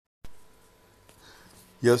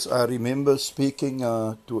Yes, I remember speaking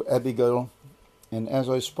to Abigail, and as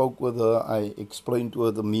I spoke with her, I explained to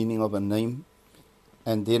her the meaning of a name,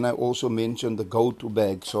 and then I also mentioned the go-to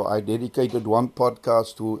bag. So I dedicated one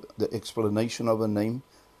podcast to the explanation of a name,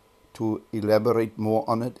 to elaborate more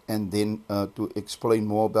on it, and then to explain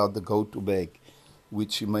more about the go-to bag,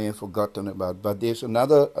 which you may have forgotten about. But there's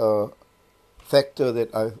another factor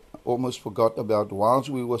that I almost forgot about whilst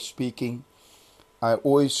we were speaking. I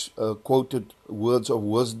always quoted words of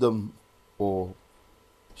wisdom or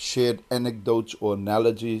shared anecdotes or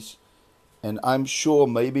analogies, and I'm sure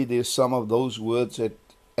maybe there's some of those words that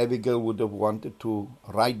Abigail would have wanted to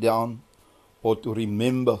write down or to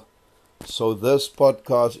remember. So this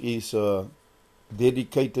podcast is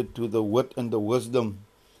dedicated to the wit and the wisdom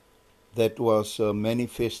that was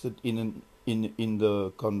manifested in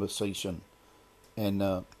the conversation.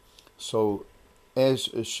 And so, as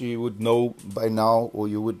she would know by now, or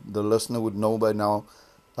the listener would know by now,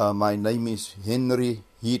 my name is Henry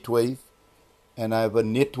Heatwave, and I have a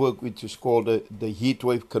network which is called the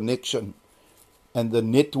Heatwave Connection. And the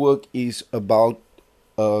network is about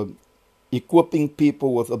equipping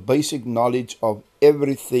people with a basic knowledge of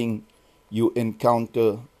everything you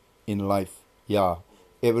encounter in life. Yeah,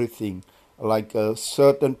 everything. Like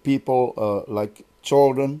certain people, like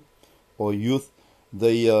children or youth,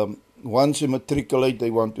 they once they matriculate, they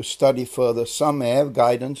want to study further. Some have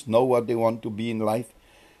guidance, know what they want to be in life,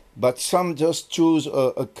 but some just choose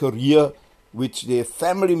a career which their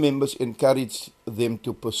family members encourage them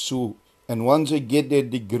to pursue. And once they get their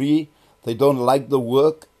degree, they don't like the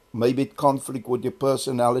work. Maybe it conflicts with their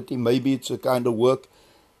personality. Maybe it's a kind of work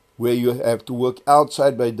where you have to work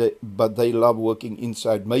outside, but they love working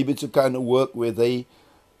inside. Maybe it's a kind of work where they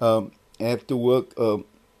have to work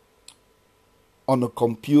on a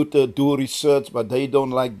computer, do research, but they don't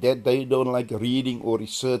like that. They don't like reading or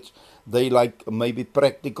research. They like maybe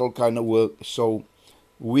practical kind of work. So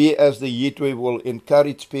we as the Heatwave will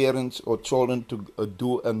encourage parents or children to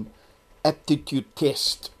do an aptitude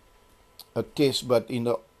test. A test, but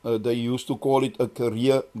they used to call it a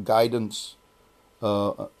career guidance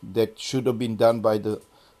that should have been done by the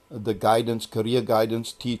career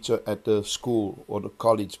guidance teacher at the school or the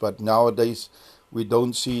college. But nowadays, we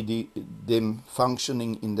don't see them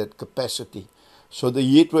functioning in that capacity. So the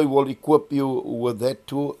Heatwave will equip you with that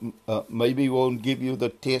too. Maybe we won't give you the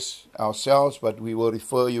test ourselves, but we will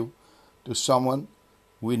refer you to someone.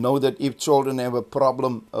 We know that if children have a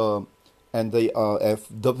problem and they have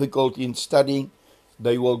difficulty in studying,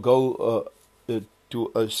 they will go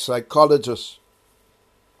to a psychologist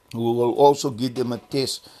who will also give them a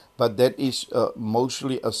test, but that is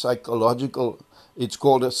mostly a psychological. It's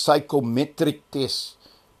called a psychometric test.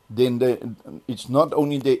 Then it's not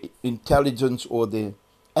only the intelligence or the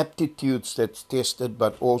aptitudes that's tested,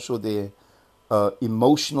 but also the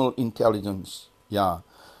emotional intelligence. Yeah.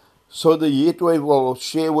 So the Heatwave will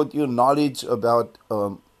share with you knowledge about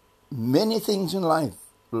many things in life,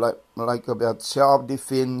 like about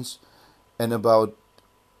self-defense and about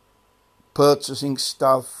purchasing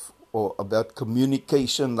stuff, or about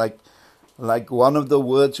communication. Like one of the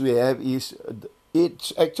words we have is,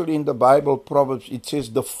 it's actually in the Bible, Proverbs, it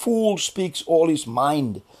says, the fool speaks all his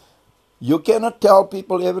mind. You cannot tell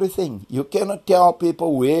people everything. You cannot tell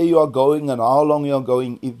people where you are going and how long you are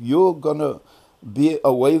going. If you're going to be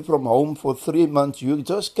away from home for 3 months, you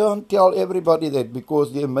just can't tell everybody that,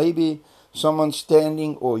 because there may be someone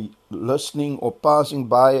standing or listening or passing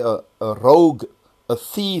by, a rogue, a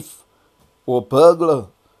thief, or burglar,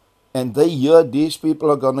 and they hear these people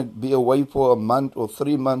are going to be away for a month or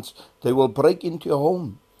 3 months. They will break into your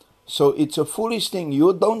home. So it's a foolish thing.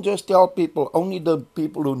 You don't just tell people. Only the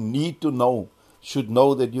people who need to know should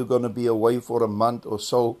know that you're going to be away for a month or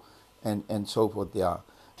so, and so forth. Yeah.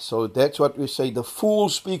 So that's what we say. The fool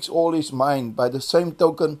speaks all his mind. By the same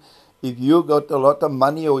token, if you got a lot of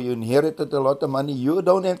money or you inherited a lot of money, you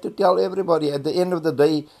don't have to tell everybody. At the end of the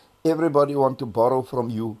day, everybody wants to borrow from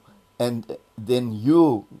you, and then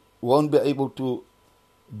you won't be able to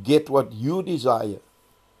get what you desire,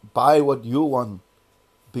 buy what you want,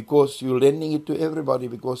 because you're lending it to everybody.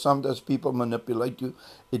 Because sometimes people manipulate you.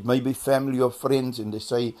 It may be family or friends, and they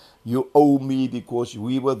say, you owe me because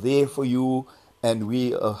we were there for you, and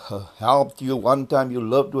we helped you one time, you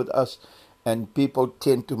lived with us, and people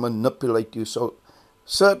tend to manipulate you. So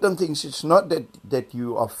certain things, it's not that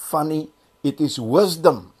you are funny, it is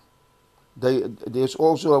wisdom. There's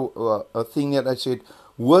also a thing that I said,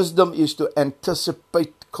 wisdom is to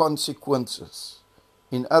anticipate consequences.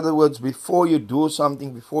 In other words, before you do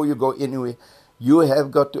something, before you go anywhere, you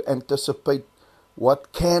have got to anticipate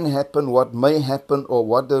what can happen, what may happen, or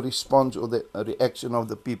what the response or the reaction of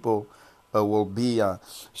the people will be.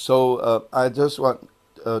 So I just want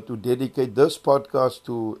to dedicate this podcast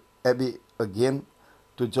to Abby again,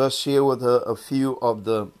 to just share with her a few of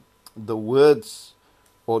the words,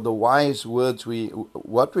 or the wise words,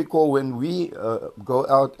 what we call, when we go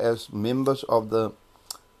out as members of the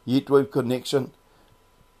Heatwave Connection.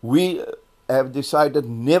 We have decided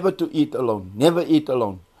never to eat alone. Never eat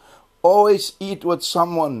alone. Always eat with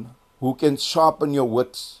someone who can sharpen your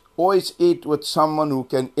wits. Always eat with someone who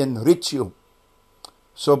can enrich you.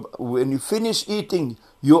 So when you finish eating,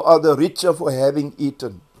 you are the richer for having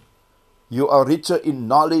eaten. You are richer in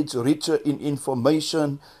knowledge, richer in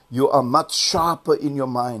information. You are much sharper in your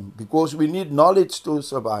mind, because we need knowledge to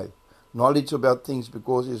survive. Knowledge about things,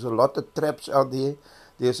 because there's a lot of traps out there.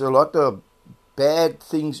 There's a lot of bad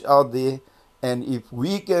things out there. And if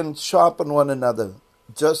we can sharpen one another,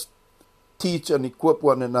 just teach and equip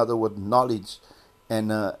one another with knowledge,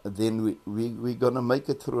 and then we're going to make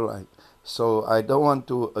it through life. So I don't want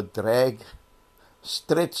to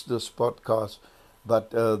stretch this podcast,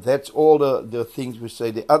 but that's all the things we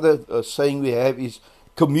say. The other saying we have is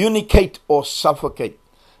communicate or suffocate.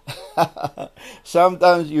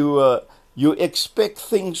 Sometimes you expect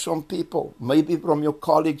things from people, maybe from your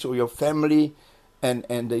colleagues or your family, and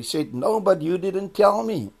they said, no, but you didn't tell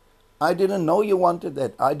me. I didn't know you wanted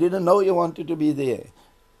that. I didn't know you wanted to be there.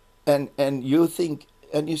 And you think,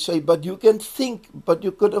 and you say, but you can think, but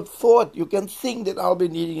you could have thought, you can think that I'll be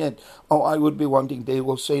needing it. Oh, I would be wanting. They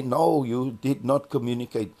will say, no, you did not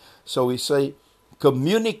communicate. So we say,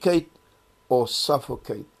 communicate or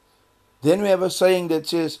suffocate. Then we have a saying that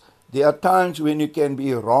says, there are times when you can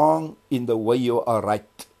be wrong in the way you are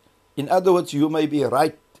right. In other words, you may be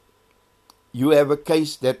right. You have a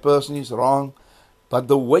case, that person is wrong, but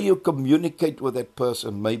the way you communicate with that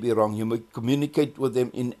person may be wrong. You may communicate with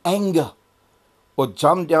them in anger, or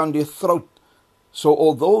jump down their throat. So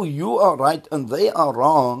although you are right and they are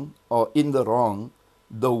wrong, or in the wrong,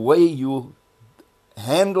 the way you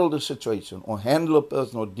handle the situation, or handle a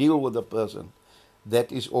person, or deal with a person,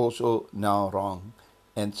 that is also now wrong.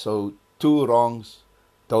 And so two wrongs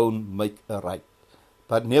don't make a right.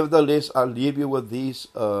 But nevertheless, I'll leave you with these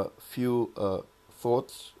few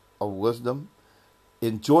thoughts of wisdom.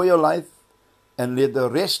 Enjoy your life, and let the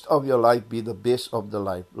rest of your life be the best of the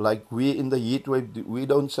life. Like we in the Heatwave, we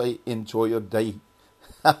don't say enjoy your day.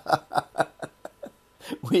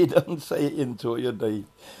 We don't say enjoy your day.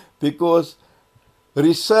 Because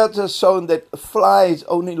research has shown that flies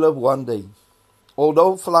only live one day.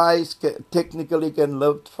 Although flies technically can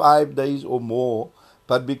live 5 days or more,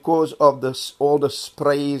 but because of all the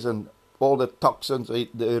sprays and all the toxins,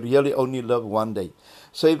 they really only live one day.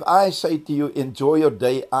 So if I say to you, enjoy your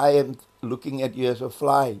day, I am looking at you as a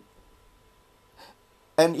fly.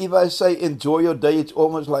 And if I say enjoy your day, it's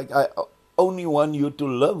almost like I only want you to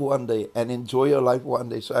live one day and enjoy your life one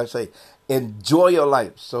day. So I say, enjoy your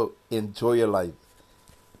life. So enjoy your life.